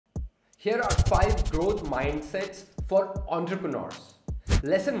Here are 5 growth mindsets for entrepreneurs.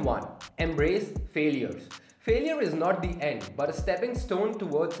 Lesson 1. Embrace failures. Failure is not the end, but a stepping stone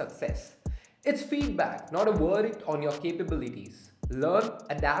towards success. It's feedback, not a verdict on your capabilities. Learn,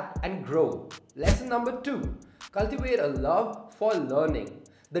 adapt, and grow. Lesson number 2. Cultivate a love for learning.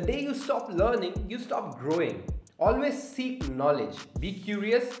 The day you stop learning, you stop growing. Always seek knowledge. Be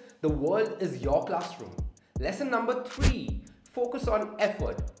curious. The world is your classroom. Lesson number 3. Focus on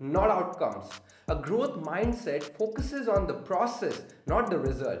effort, not outcomes. A growth mindset focuses on the process, not the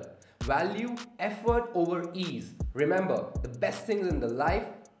result. Value effort over ease. Remember, the best things in the life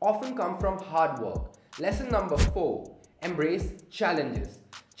often come from hard work. Lesson number 4. Embrace challenges.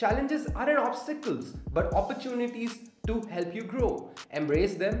 Challenges aren't obstacles, but opportunities to help you grow.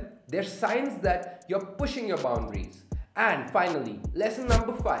 Embrace them. They're signs that you're pushing your boundaries. And finally, lesson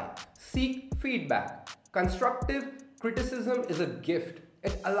number 5. Seek feedback. Constructive criticism is a gift.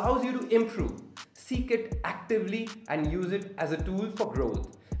 It allows you to improve. Seek it actively and use it as a tool for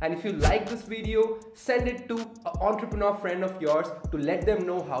growth. And if you like this video, send it to an entrepreneur friend of yours to let them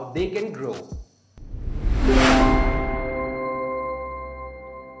know how they can grow.